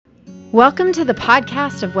Welcome to the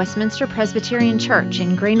podcast of Westminster Presbyterian Church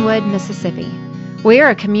in Greenwood, Mississippi. We are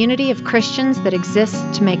a community of Christians that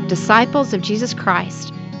exists to make disciples of Jesus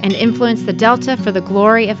Christ and influence the Delta for the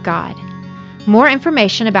glory of God. More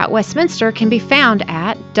information about Westminster can be found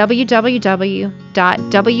at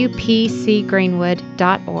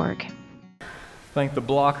www.wpcgreenwood.org. Thank the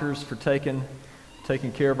Blockers for taking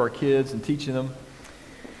care of our kids and teaching them.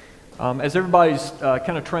 As everybody's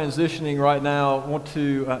kind of transitioning right now, I want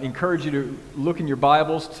to encourage you to look in your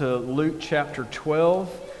Bibles to Luke chapter 12,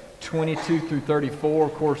 22 through 34.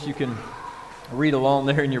 Of course, you can read along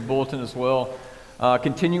there in your bulletin as well.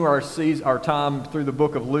 Continue our time through the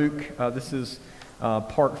book of Luke. This is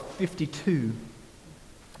part 52.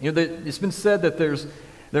 It's been said that there's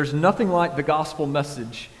nothing like the gospel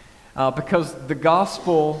message because the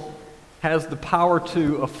gospel has the power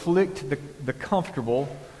to afflict the comfortable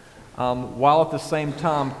while at the same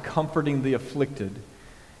time comforting the afflicted.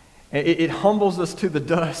 It humbles us to the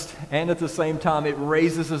dust, and at the same time it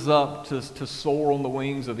raises us up to soar on the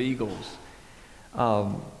wings of eagles.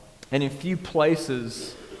 And in few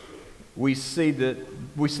places we see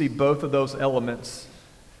both of those elements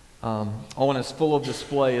on as full of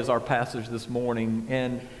display as our passage this morning.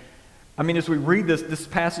 And I mean, as we read this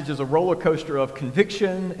passage is a roller coaster of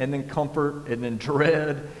conviction and then comfort and then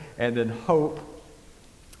dread and then hope.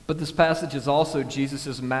 But this passage is also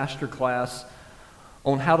Jesus' masterclass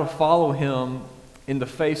on how to follow him in the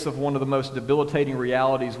face of one of the most debilitating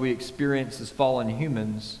realities we experience as fallen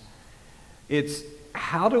humans. It's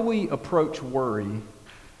how do we approach worry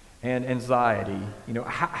and anxiety?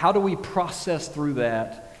 How do we process through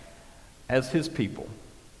that as his people?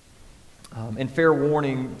 And fair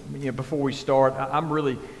warning, before we start, I'm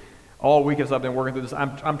really, all week as I've been working through this,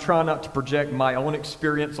 I'm trying not to project my own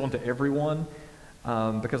experience onto everyone.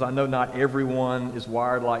 Because I know not everyone is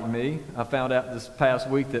wired like me. I found out this past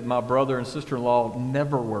week that my brother and sister-in-law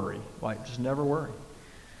never worry, just never worry.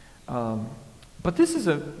 But this is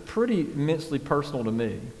a pretty immensely personal to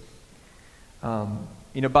me.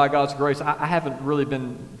 By God's grace, I haven't really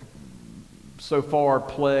been so far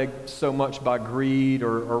plagued so much by greed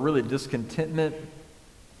or really discontentment.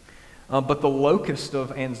 But the locust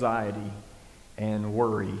of anxiety and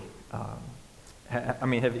worry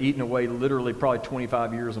have eaten away literally probably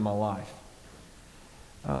 25 years of my life.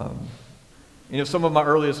 Some of my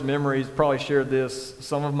earliest memories, probably shared this,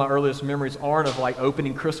 some of my earliest memories aren't of like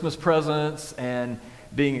opening Christmas presents and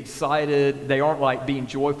being excited. They aren't like being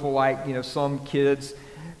joyful like, some kids.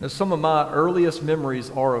 Some of my earliest memories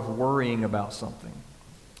are of worrying about something.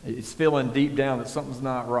 It's feeling deep down that something's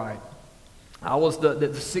not right. I was the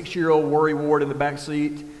 6-year-old worry wart in the back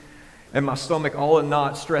seat, and my stomach all in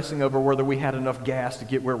knots, stressing over whether we had enough gas to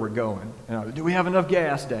get where we're going. Do we have enough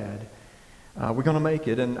gas, Dad? We're going to make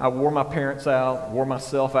it. And I wore my parents out, wore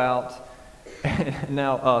myself out. And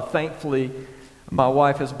now, thankfully, my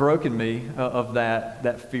wife has broken me of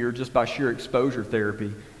that fear just by sheer exposure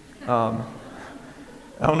therapy. I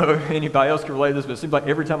don't know if anybody else can relate to this, but it seems like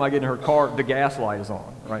every time I get in her car, the gas light is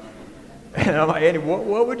on, right? And I'm like, Andy,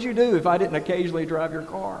 what would you do if I didn't occasionally drive your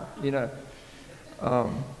car?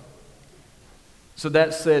 So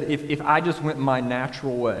that said, if I just went my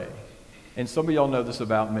natural way, and some of y'all know this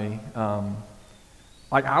about me,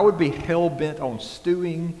 I would be hell-bent on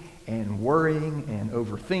stewing and worrying and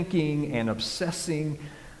overthinking and obsessing,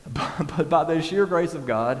 but by the sheer grace of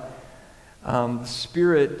God, the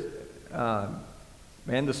Spirit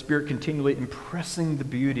continually impressing the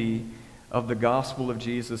beauty of the gospel of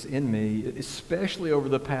Jesus in me, especially over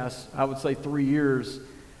the past, I would say, 3 years,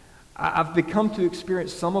 I've become to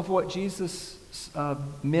experience some of what Jesus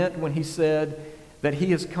meant when he said that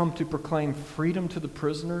he has come to proclaim freedom to the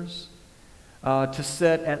prisoners, to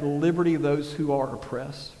set at liberty those who are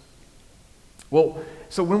oppressed. Well,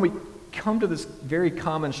 so when we come to this very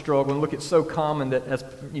common struggle, and look, it's so common that, as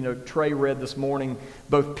Trey read this morning,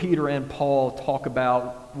 both Peter and Paul talk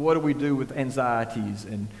about what do we do with anxieties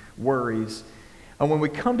and worries. And when we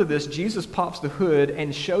come to this, Jesus pops the hood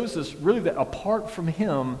and shows us really that apart from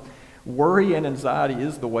him, worry and anxiety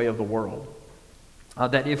is the way of the world.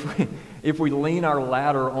 That if we lean our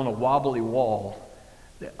ladder on a wobbly wall,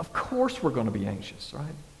 of course we're going to be anxious,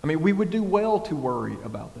 right? We would do well to worry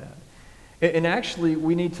about that. And actually,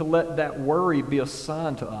 we need to let that worry be a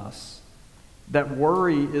sign to us that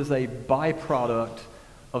worry is a byproduct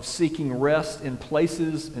of seeking rest in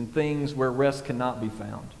places and things where rest cannot be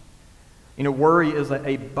found. Worry is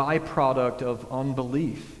a byproduct of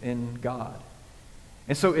unbelief in God.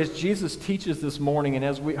 And so as Jesus teaches this morning, and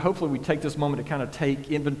as hopefully we take this moment to kind of take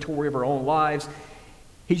inventory of our own lives,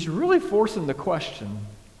 he's really forcing the question.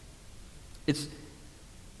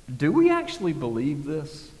 Do we actually believe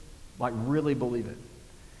this? Like, really believe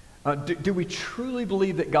it? Do we truly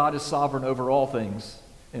believe that God is sovereign over all things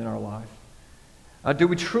in our life? Do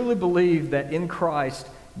we truly believe that in Christ,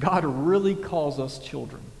 God really calls us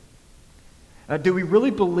children? Do we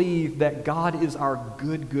really believe that God is our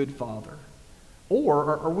good, good Father?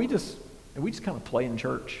 Or are we just kind of play in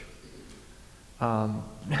church?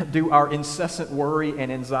 Do our incessant worry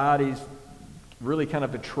and anxieties really kind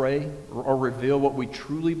of betray or reveal what we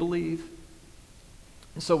truly believe?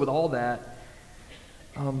 And so with all that,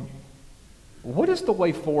 what is the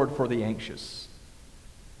way forward for the anxious?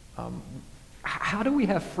 How do we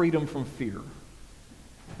have freedom from fear?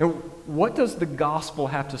 And what does the gospel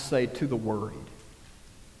have to say to the worried?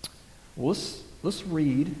 Well, let's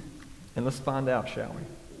read and let's find out, shall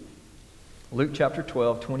we? Luke chapter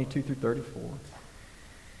 12, 22 through 34.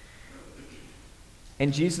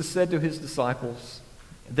 And Jesus said to his disciples,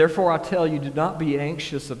 "Therefore I tell you, do not be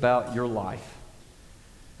anxious about your life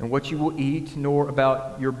and what you will eat, nor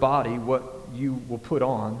about your body, what you will put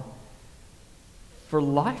on. For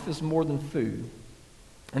life is more than food,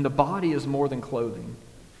 and the body is more than clothing.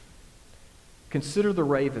 Consider the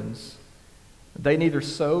ravens. They neither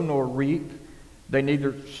sow nor reap. They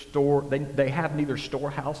have neither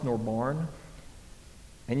storehouse nor barn,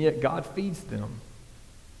 and yet God feeds them.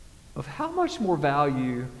 Of how much more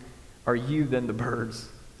value are you than the birds?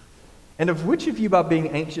 And of which of you, by being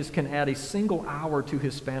anxious, can add a single hour to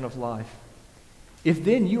his span of life? If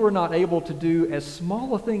then you are not able to do as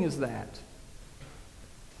small a thing as that,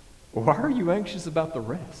 why are you anxious about the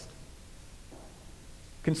rest?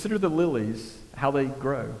 Consider the lilies, how they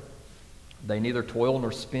grow. They neither toil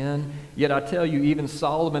nor spin. Yet I tell you, even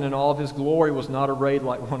Solomon in all of his glory was not arrayed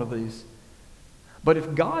like one of these. But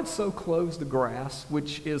if God so clothes the grass,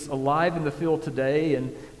 which is alive in the field today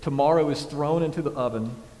and tomorrow is thrown into the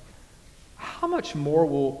oven, how much more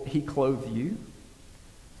will he clothe you,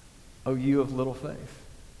 O you of little faith?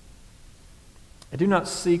 And do not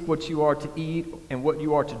seek what you are to eat and what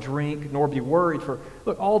you are to drink, nor be worried, for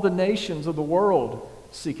look, all the nations of the world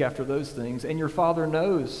seek after those things, and your Father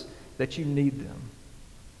knows that you need them.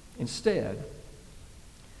 Instead,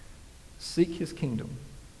 seek his kingdom.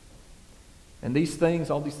 And these things,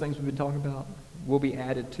 all these things we've been talking about, will be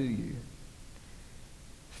added to you.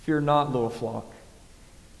 Fear not, little flock,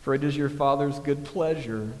 for it is your Father's good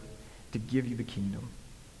pleasure to give you the kingdom.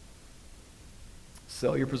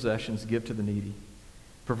 Sell your possessions, give to the needy.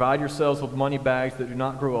 Provide yourselves with money bags that do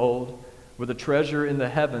not grow old, with a treasure in the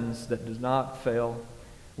heavens that does not fail,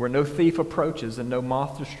 where no thief approaches and no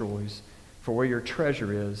moth destroys. For where your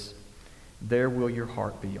treasure is, there will your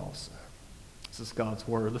heart be also." This is God's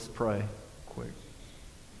word. Let's pray quick.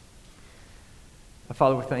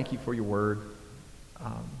 Father, we thank you for your word.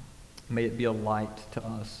 May it be a light to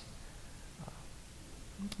us.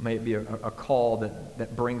 May it be a call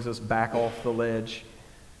that brings us back off the ledge.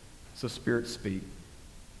 So Spirit, speak.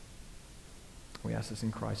 We ask this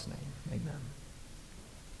in Christ's name. Amen.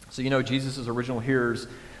 So Jesus' original hearers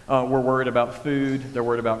were worried about food. They're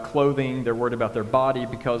worried about clothing. They're worried about their body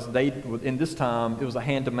because in this time, it was a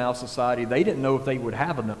hand-to-mouth society. They didn't know if they would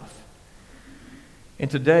have enough.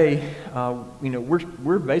 And today,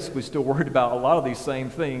 we're basically still worried about a lot of these same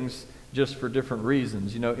things, just for different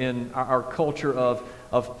reasons. In our culture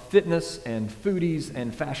of fitness and foodies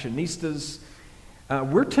and fashionistas,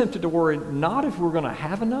 we're tempted to worry not if we're going to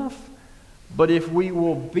have enough, but if we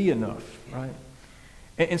will be enough, right?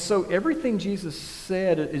 And so everything Jesus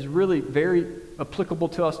said is really very applicable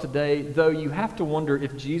to us today, though you have to wonder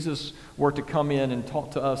if Jesus were to come in and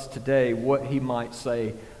talk to us today, what he might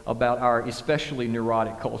say about our especially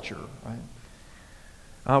neurotic culture,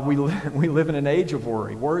 right? We live in an age of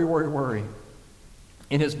worry. Worry, worry, worry.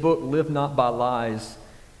 In his book, Live Not by Lies,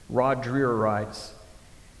 Rod Dreher writes,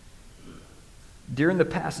 "During the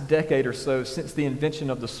past decade or so, since the invention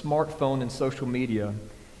of the smartphone and social media,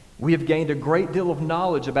 we have gained a great deal of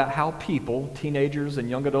knowledge about how people, teenagers and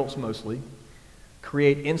young adults mostly,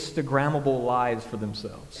 create Instagrammable lives for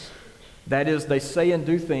themselves. That is, they say and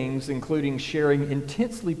do things, including sharing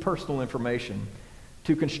intensely personal information,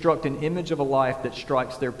 to construct an image of a life that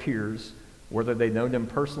strikes their peers, whether they know them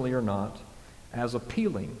personally or not, as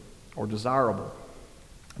appealing or desirable.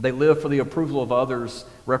 They live for the approval of others,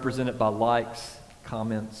 represented by likes,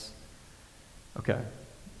 comments." Okay.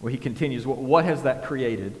 Well, he continues, what has that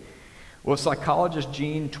created? Well, psychologist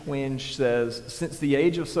Jean Twenge says, since the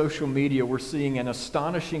age of social media, we're seeing an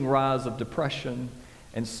astonishing rise of depression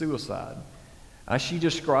and suicide. She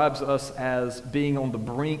describes us as being on the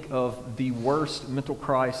brink of the worst mental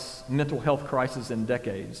health crisis in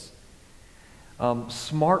decades.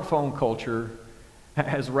 Smartphone culture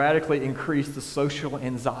has radically increased the social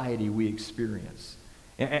anxiety we experience.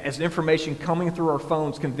 As information coming through our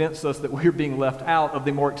phones convinces us that we're being left out of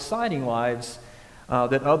the more exciting lives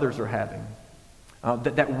that others are having,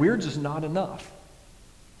 that we're just not enough.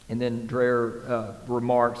 And then Dreher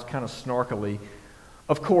remarks kind of snarkily,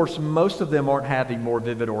 of course, most of them aren't having more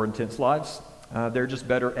vivid or intense lives. They're just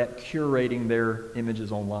better at curating their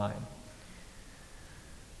images online.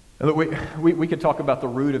 And look, we could talk about the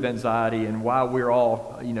root of anxiety and why we're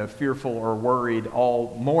all, fearful or worried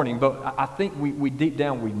all morning, but I think we deep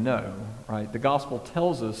down we know, right? The gospel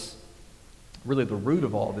tells us really the root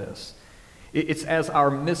of all this. It's as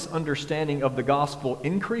our misunderstanding of the gospel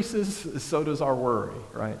increases, so does our worry,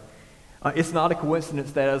 right? It's not a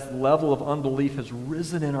coincidence that as the level of unbelief has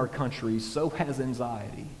risen in our country, so has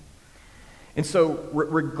anxiety. And so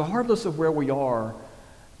regardless of where we are,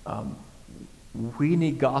 we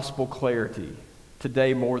need gospel clarity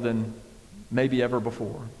today more than maybe ever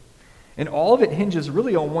before. And all of it hinges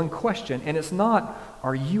really on one question, and it's not,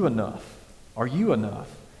 are you enough? Are you enough?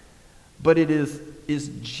 But it is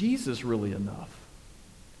Jesus really enough?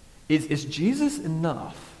 Is Jesus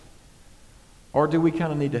enough? Or do we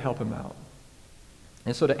kind of need to help him out?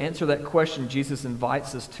 And so to answer that question, Jesus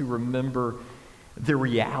invites us to remember the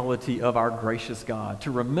reality of our gracious God.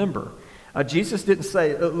 To remember. Jesus didn't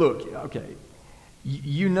say, look, okay,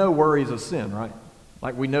 you know worry is a sin, right?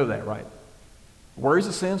 Like we know that, right? Worry is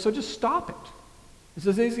a sin, so just stop it. It's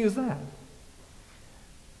as easy as that.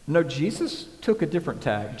 No, Jesus took a different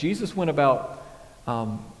tack. Jesus went about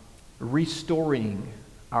restoring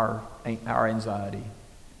our anxiety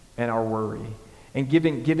and our worry and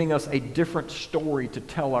giving us a different story to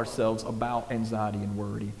tell ourselves about anxiety and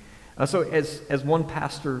worry. So as one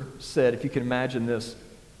pastor said, if you can imagine this,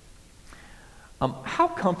 how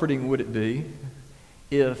comforting would it be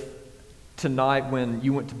if tonight when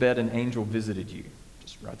you went to bed an angel visited you,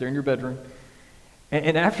 just right there in your bedroom,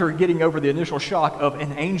 and after getting over the initial shock of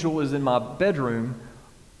an angel is in my bedroom,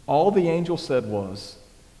 all the angel said was,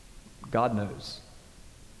 God knows.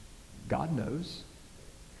 God knows.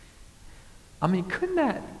 I mean, couldn't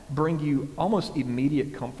that bring you almost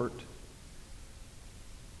immediate comfort?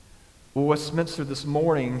 Well, Westminster this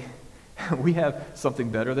morning, we have something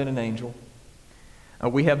better than an angel.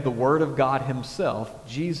 We have the Word of God himself,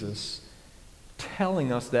 Jesus,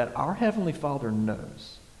 telling us that our Heavenly Father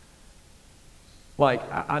knows. Like,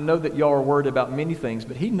 I know that y'all are worried about many things,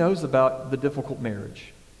 but he knows about the difficult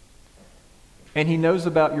marriage. And he knows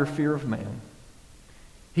about your fear of man.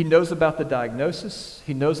 He knows about the diagnosis.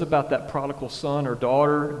 He knows about that prodigal son or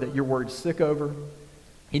daughter that you're worried sick over.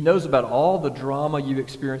 He knows about all the drama you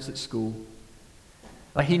experience at school.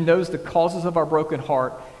 He knows the causes of our broken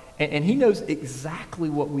heart, and he knows exactly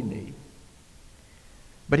what we need.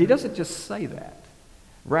 But he doesn't just say that.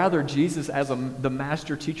 Rather, Jesus, as the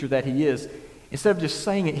master teacher that he is, instead of just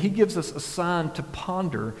saying it, he gives us a sign to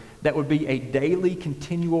ponder that would be a daily,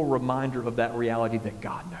 continual reminder of that reality that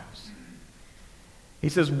God knows. He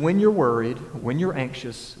says, when you're worried, when you're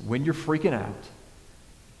anxious, when you're freaking out,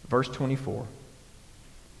 verse 24,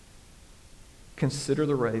 consider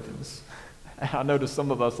the ravens. I know to some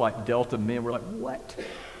of us, like Delta men, we're like, what?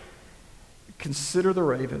 Consider the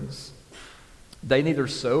ravens. They neither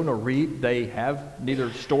sow nor reap. They have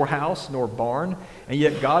neither storehouse nor barn, and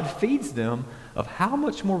yet God feeds them. Of how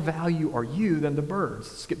much more value are you than the birds?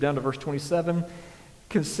 Skip down to verse 27.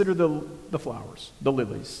 Consider the flowers, the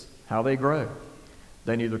lilies, how they grow.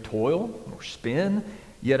 They neither toil nor spin,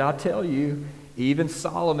 yet I tell you, even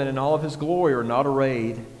Solomon in all of his glory are not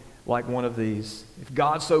arrayed like one of these. If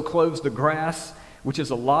God so clothes the grass, which is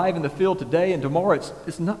alive in the field today and tomorrow,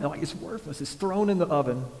 it's not like it's worthless. It's thrown in the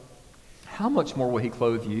oven. How much more will he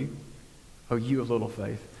clothe you, O you of little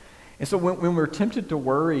faith? And so when we're tempted to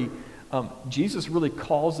worry, Jesus really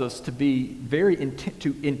calls us to be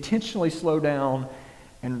to intentionally slow down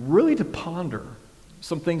and really to ponder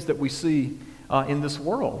some things that we see in this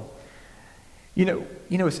world. You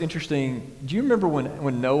know, it's interesting. Do you remember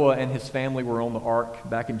when Noah and his family were on the ark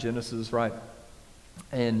back in Genesis, right?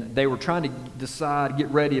 And they were trying to get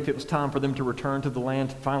ready if it was time for them to return to the land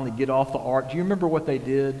to finally get off the ark. Do you remember what they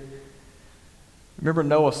did? Remember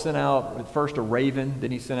Noah sent out at first a raven,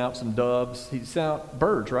 then he sent out some doves. He sent out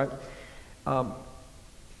birds, right?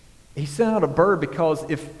 He sent out a bird because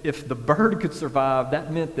if the bird could survive,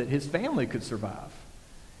 that meant that his family could survive.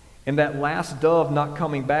 And that last dove not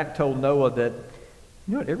coming back told Noah that,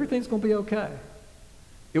 you know what, everything's going to be okay.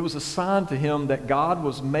 It was a sign to him that God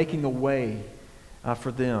was making a way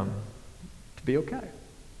for them to be okay.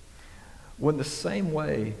 Well, in the same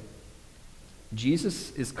way,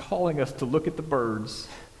 Jesus is calling us to look at the birds.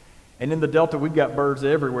 And in the Delta, we've got birds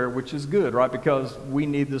everywhere, which is good, right? Because we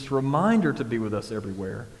need this reminder to be with us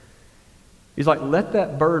everywhere. He's like, let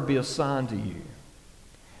that bird be a sign to you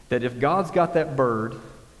that if God's got that bird,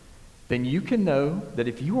 then you can know that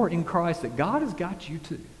if you are in Christ, that God has got you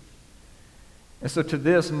too. And so to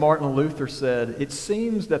this, Martin Luther said, it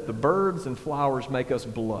seems that the birds and flowers make us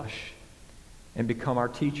blush and become our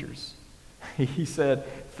teachers. He said,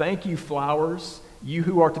 thank you, flowers, you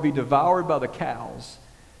who are to be devoured by the cows.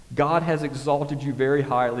 God has exalted you very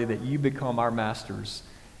highly that you become our masters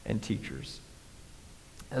and teachers.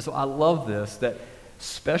 And so I love this, that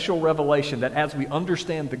special revelation, that as we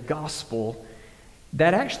understand the gospel,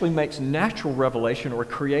 that actually makes natural revelation or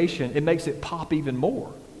creation, it makes it pop even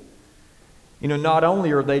more. Not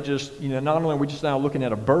only are we just now looking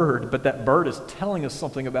at a bird, but that bird is telling us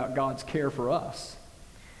something about God's care for us.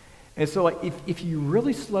 And so if you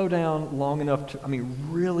really slow down long enough to,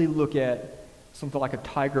 really look at something like a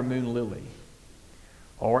tiger moon lily,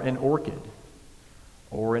 or an orchid,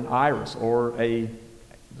 or an iris, or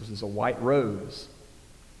this is a white rose,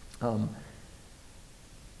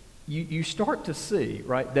 you start to see,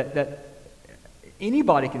 right, that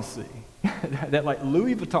anybody can see that like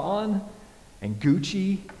Louis Vuitton and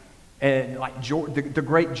Gucci and like the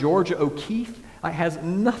great Georgia O'Keeffe has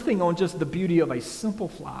nothing on just the beauty of a simple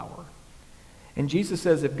flower. And Jesus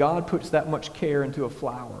says if God puts that much care into a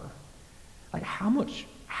flower, like how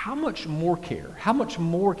much more care, how much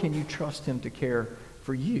more can you trust him to care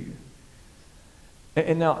for you?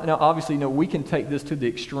 And now obviously, we can take this to the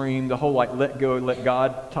extreme, the whole like let go, let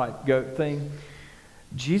God type go thing.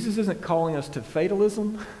 Jesus isn't calling us to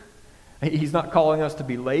fatalism. He's not calling us to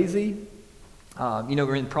be lazy.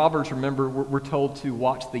 In Proverbs, remember, we're told to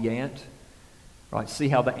watch the ant, right? See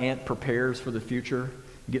how the ant prepares for the future,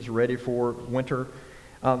 gets ready for winter.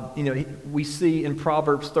 We see in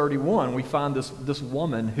Proverbs 31, we find this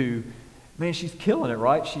woman who, man, she's killing it,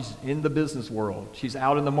 right? She's in the business world. She's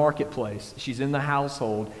out in the marketplace. She's in the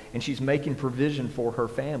household, and she's making provision for her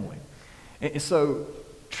family. And so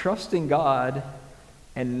trusting God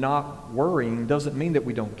and not worrying doesn't mean that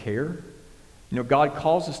we don't care. God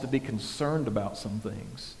calls us to be concerned about some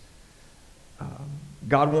things.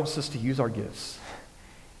 God wants us to use our gifts,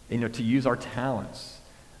 to use our talents.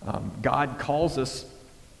 God calls us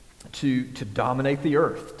to dominate the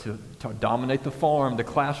earth, to dominate the farm, the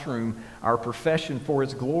classroom, our profession for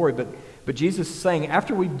his glory. But Jesus is saying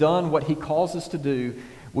after we've done what he calls us to do,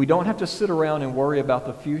 we don't have to sit around and worry about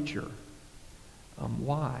the future.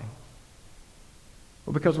 Why?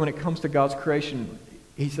 Well, because when it comes to God's creation,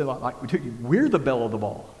 he said, we're the belle of the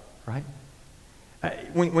ball, right?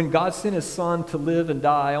 When God sent his son to live and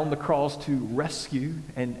die on the cross to rescue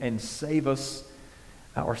and save us,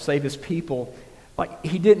 or save his people,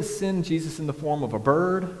 he didn't send Jesus in the form of a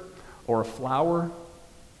bird or a flower.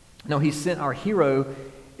 No, he sent our hero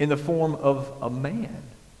in the form of a man,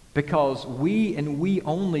 because we and we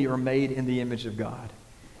only are made in the image of God.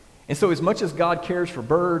 And so as much as God cares for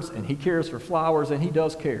birds and he cares for flowers, and he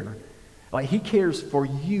does care, he cares for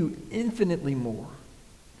you infinitely more.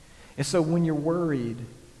 And so when you're worried,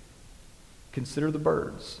 consider the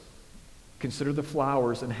birds. Consider the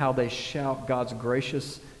flowers and how they shout God's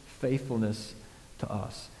gracious faithfulness to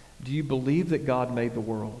us. Do you believe that God made the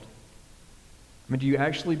world? Do you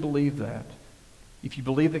actually believe that? If you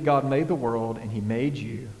believe that God made the world and he made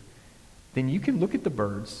you, then you can look at the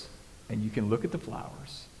birds and you can look at the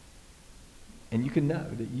flowers and you can know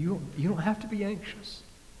that you don't have to be anxious.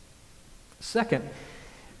 Second,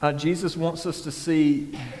 Jesus wants us to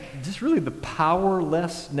see just really the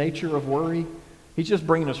powerless nature of worry. He's just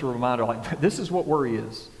bringing us a reminder, this is what worry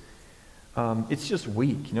is. It's just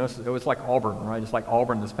weak. It's like Auburn, right? It's like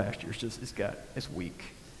Auburn this past year. It's weak.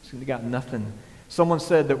 It's got nothing. Someone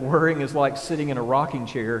said that worrying is like sitting in a rocking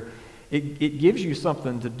chair. It gives you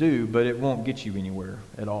something to do, but it won't get you anywhere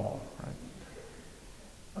at all,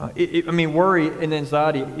 right? Worry and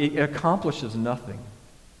anxiety, it accomplishes nothing.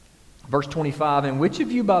 Verse 25, and which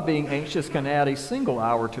of you by being anxious can add a single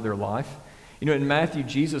hour to their life? In Matthew,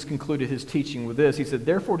 Jesus concluded his teaching with this. He said,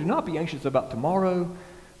 therefore, do not be anxious about tomorrow,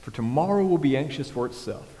 for tomorrow will be anxious for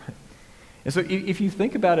itself. And so if you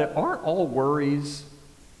think about it, aren't all worries,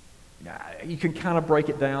 you can kind of break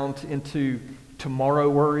it down into tomorrow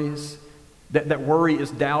worries. That worry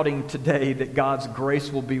is doubting today that God's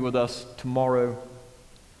grace will be with us tomorrow.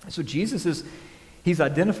 So he's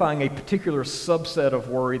identifying a particular subset of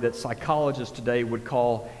worry that psychologists today would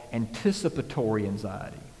call anticipatory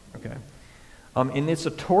anxiety. Okay? And it's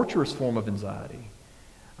a torturous form of anxiety.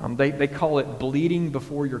 They call it bleeding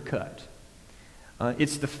before you're cut.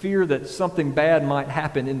 It's the fear that something bad might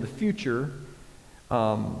happen in the future,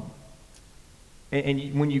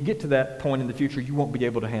 When you get to that point in the future, you won't be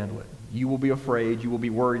able to handle it. You will be afraid. You will be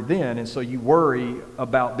worried then. And so you worry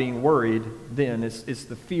about being worried then. It's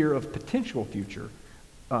the fear of potential future.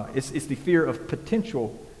 It's the fear of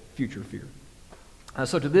potential future fear.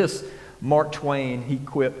 So to this, Mark Twain, he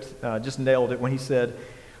quipped, just nailed it when he said,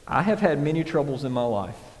 "I have had many troubles in my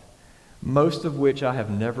life, most of which I have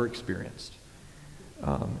never experienced."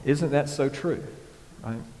 Isn't that so true?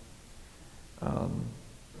 Right?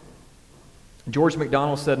 George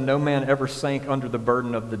MacDonald said, "No man ever sank under the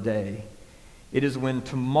burden of the day. It is when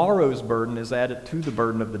tomorrow's burden is added to the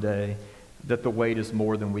burden of the day that the weight is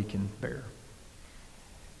more than we can bear."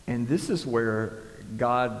 And this is where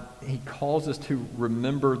God, he calls us to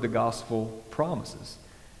remember the gospel promises.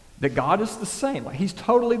 That God is the same. Like, he's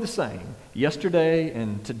totally the same yesterday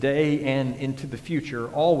and today and into the future,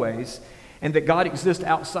 always. And that God exists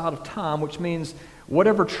outside of time, which means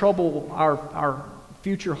whatever trouble our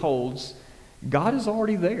future holds, God is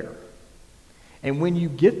already there. And when you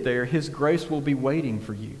get there, his grace will be waiting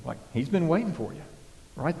for you. Like, he's been waiting for you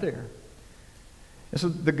right there. And so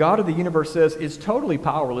the God of the universe says it's totally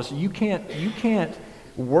powerless. You can't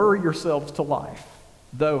worry yourselves to life.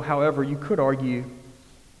 Though, however, you could argue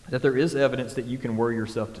that there is evidence that you can worry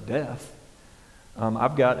yourself to death.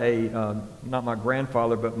 I've got not my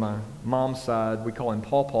grandfather, but my mom's side, we call him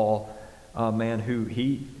Paw, man who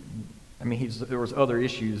there was other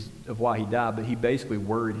issues of why he died, but he basically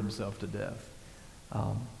worried himself to death.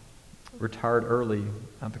 Retired early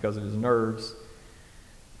because of his nerves.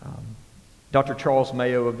 Dr. Charles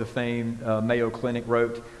Mayo of the famed Mayo Clinic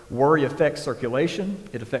wrote, "Worry affects circulation,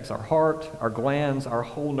 it affects our heart, our glands, our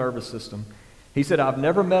whole nervous system." He said, "I've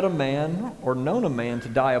never met a man or known a man to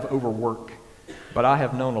die of overwork, but I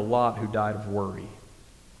have known a lot who died of worry."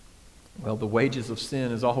 Well, the wages of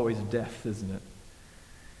sin is always death, isn't it?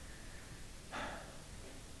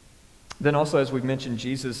 Then also, as we mentioned,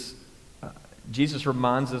 Jesus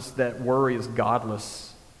reminds us that worry is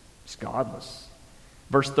godless. It's godless.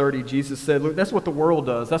 Verse 30, Jesus said, look, that's what the world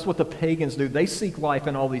does. That's what the pagans do. They seek life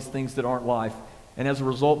in all these things that aren't life. And as a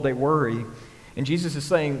result, they worry. And Jesus is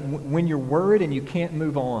saying, when you're worried and you can't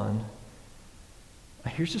move on,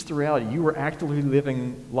 here's just the reality. You are actively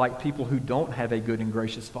living like people who don't have a good and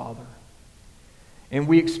gracious Father. And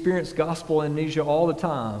we experience gospel amnesia all the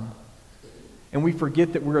time. And we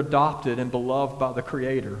forget that we're adopted and beloved by the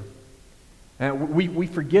Creator. And we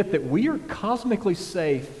forget that we are cosmically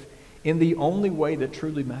safe in the only way that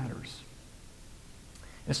truly matters.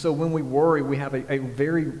 And so when we worry, we have a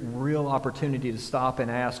very real opportunity to stop and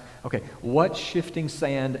ask, okay, what shifting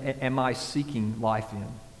sand am I seeking life in?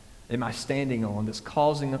 Am I standing on that's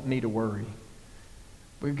causing me to worry?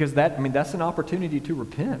 Because that's an opportunity to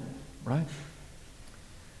repent, right?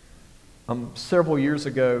 Several years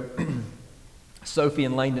ago, Sophie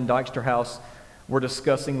and Langdon Dijksterhouse were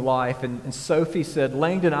discussing life, and Sophie said,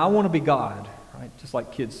 "Langdon, I want to be God." Right? Just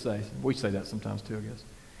like kids say. We say that sometimes too, I guess.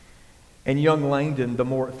 And young Langdon, the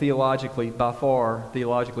more by far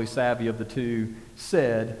theologically savvy of the two,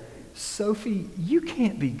 said, "Sophie, you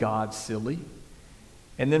can't be God, silly."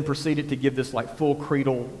 And then proceeded to give this like full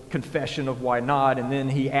creedal confession of why not, and then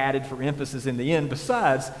he added for emphasis in the end,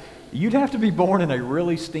 besides, you'd have to be born in a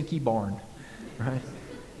really stinky barn, right?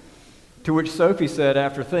 To which Sophie said,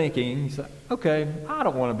 after thinking, he said, "Okay, I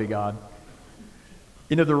don't want to be God."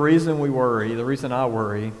 You know, the reason I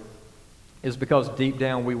worry, is because deep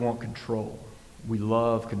down we want control. We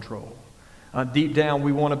love control. Deep down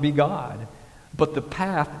we want to be God. But the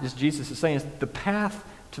path, as Jesus is saying, the path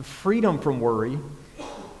to freedom from worry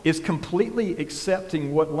is completely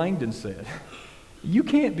accepting what Langdon said. You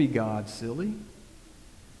can't be God, silly.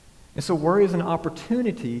 And so worry is an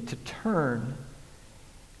opportunity to turn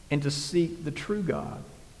and to seek the true God.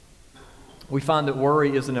 We find that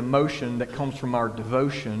worry is an emotion that comes from our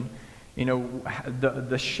devotion. You know,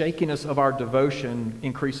 the shakiness of our devotion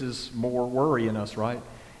increases more worry in us, right?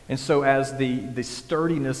 And so as the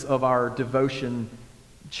sturdiness of our devotion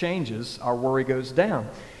changes, our worry goes down.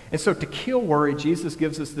 And so to kill worry, Jesus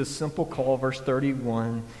gives us this simple call, verse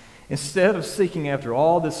 31. Instead of seeking after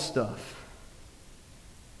all this stuff,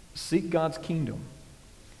 seek God's kingdom,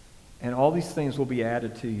 and all these things will be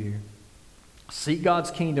added to you. Seek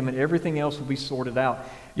God's kingdom and everything else will be sorted out.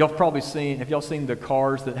 Y'all have probably seen, have y'all seen the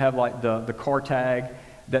cars that have like the car tag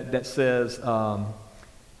that says, I'm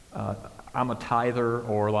a tither,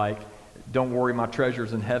 or like, don't worry, my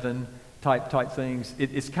treasure's in heaven type things.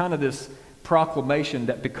 It's kind of this proclamation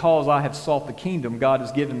that because I have sought the kingdom, God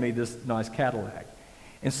has given me this nice Cadillac.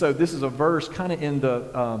 And so this is a verse kind of in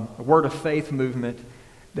the Word of Faith movement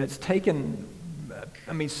that's taken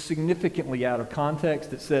significantly out of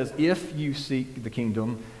context. It says, if you seek the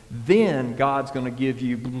kingdom, then God's going to give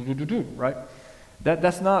you, right?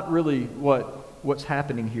 That's not really what's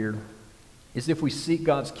happening here. Is if we seek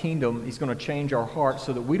God's kingdom, He's going to change our hearts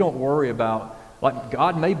so that we don't worry about, like,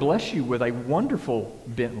 God may bless you with a wonderful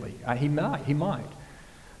Bentley. He might.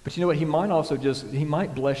 But you know what? He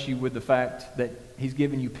might bless you with the fact that He's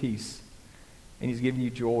given you peace and He's given you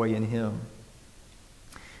joy in Him.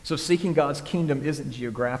 So seeking God's kingdom isn't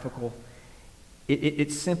geographical.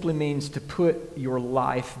 It simply means to put your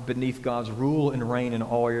life beneath God's rule and reign in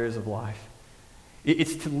all areas of life.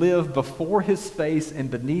 It's to live before His face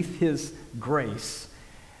and beneath His grace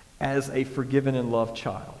as a forgiven and loved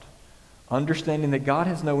child, understanding that God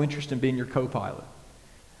has no interest in being your co-pilot.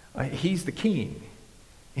 He's the King.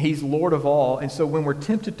 He's Lord of all. And so when we're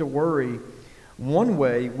tempted to worry, one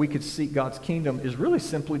way we could seek God's kingdom is really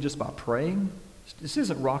simply just by praying. This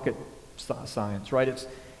isn't rocket science, right?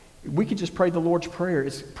 We could just pray the Lord's Prayer.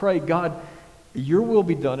 It's pray, God, your will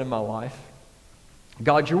be done in my life.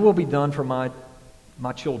 God, your will be done for my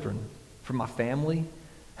children, for my family.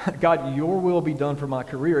 God, your will be done for my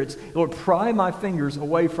career. It's, Lord, pry my fingers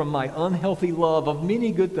away from my unhealthy love of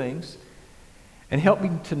many good things and help me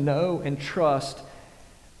to know and trust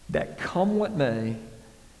that come what may,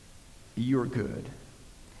 you're good.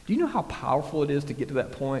 Do you know how powerful it is to get to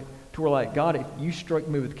that point to where, like, God, if you strike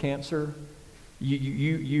me with cancer, though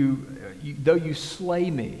you slay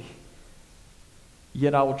me,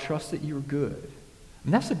 yet I will trust that you're good.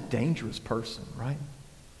 And that's a dangerous person, right?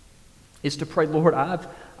 It's to pray, Lord, I've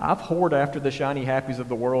whored after the shiny happies of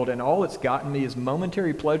the world, and all it's gotten me is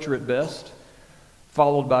momentary pleasure at best,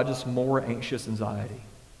 followed by just more anxious anxiety.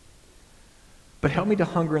 But help me to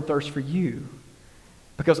hunger and thirst for you,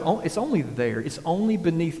 because it's only there, it's only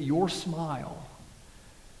beneath your smile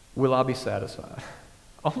will I be satisfied.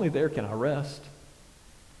 Only there can I rest.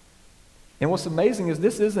 And what's amazing is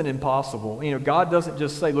this isn't impossible. You know, God doesn't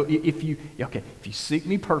just say, look, if you seek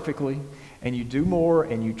me perfectly and you do more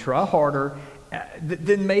and you try harder,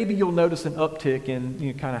 then maybe you'll notice an uptick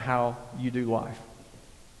in kind of how you do life.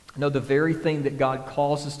 No, the very thing that God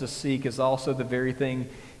calls us to seek is also the very thing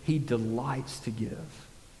He delights to give.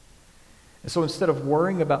 And so instead of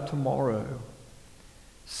worrying about tomorrow,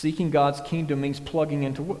 seeking God's kingdom means plugging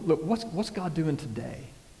into, what's God doing today?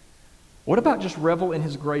 What about just revel in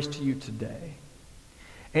His grace to you today?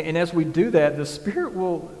 And as we do that, the Spirit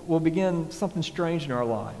will begin something strange in our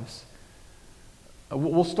lives.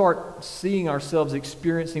 We'll start seeing ourselves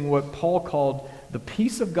experiencing what Paul called the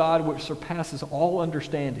peace of God which surpasses all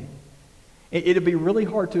understanding. It'll be really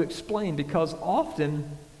hard to explain because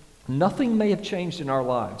often nothing may have changed in our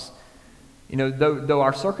lives. You know, though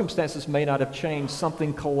our circumstances may not have changed,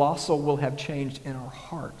 something colossal will have changed in our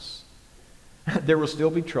hearts. There will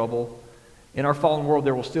still be trouble. In our fallen world,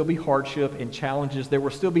 there will still be hardship and challenges. There will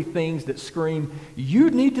still be things that scream, you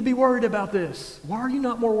need to be worried about this. Why are you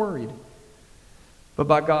not more worried? But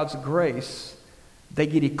by God's grace, they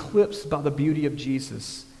get eclipsed by the beauty of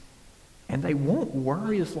Jesus. And they won't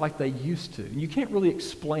worry us like they used to. And you can't really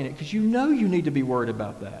explain it because you know you need to be worried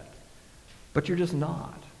about that. But you're just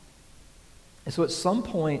not. And so at some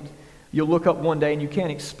point, you'll look up one day and you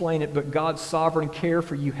can't explain it, but God's sovereign care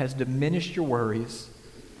for you has diminished your worries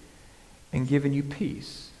and given you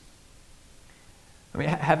peace. I mean,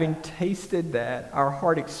 having tasted that, our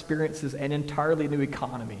heart experiences an entirely new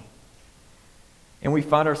economy. And we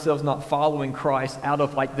find ourselves not following Christ out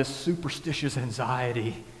of like this superstitious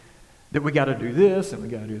anxiety that we got to do this and we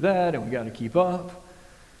got to do that and we got to keep up.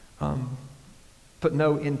 But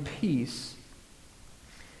no, in peace,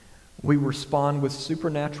 we respond with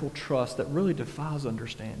supernatural trust that really defies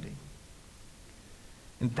understanding.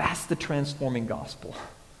 And that's the transforming gospel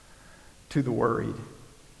to the worried.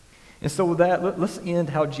 And so with that, let's end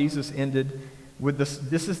how Jesus ended with this.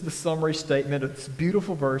 This is the summary statement of this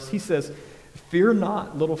beautiful verse. He says, "Fear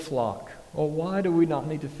not, little flock." Well, why do we not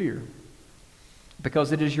need to fear?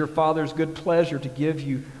 Because it is your Father's good pleasure to give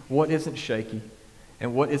you what isn't shaky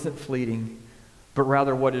and what isn't fleeting, but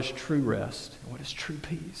rather what is true rest and what is true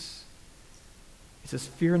peace. He says,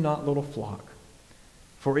 "Fear not, little flock,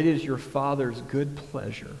 for it is your Father's good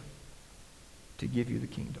pleasure to give you the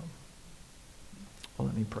kingdom." Well,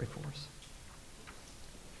 let me pray for us.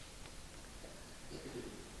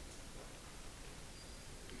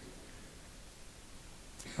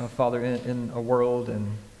 Father, in a world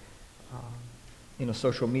and in a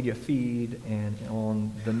social media feed and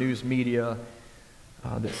on the news media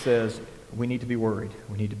that says we need to be worried,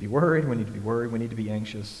 we need to be worried, we need to be worried, we need to be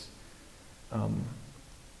anxious.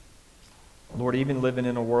 Lord, even living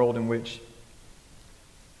in a world in which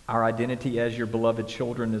our identity as your beloved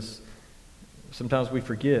children is sometimes we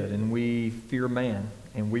forget and we fear man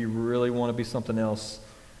and we really want to be something else.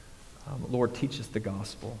 Lord, teach us the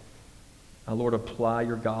gospel. Lord, apply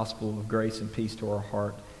your gospel of grace and peace to our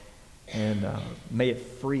heart, and may it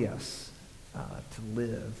free us to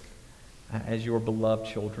live as your beloved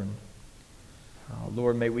children.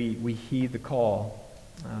 Lord, may we heed the call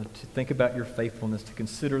to think about your faithfulness, to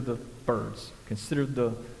consider the birds, consider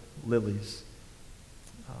the lilies,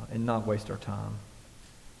 and not waste our time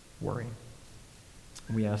worrying.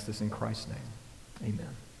 And we ask this in Christ's name. Amen.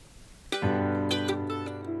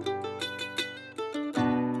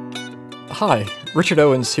 Hi, Richard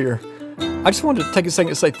Owens here. I just wanted to take a second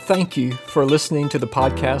to say thank you for listening to the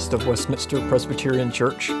podcast of Westminster Presbyterian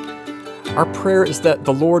Church. Our prayer is that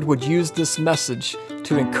the Lord would use this message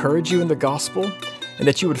to encourage you in the gospel, and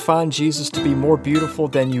that you would find Jesus to be more beautiful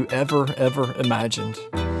than you ever imagined.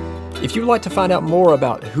 If you'd like to find out more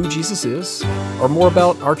about who Jesus is, or more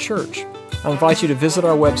about our church, I invite you to visit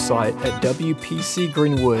our website at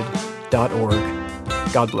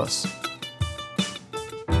wpcgreenwood.org. God bless.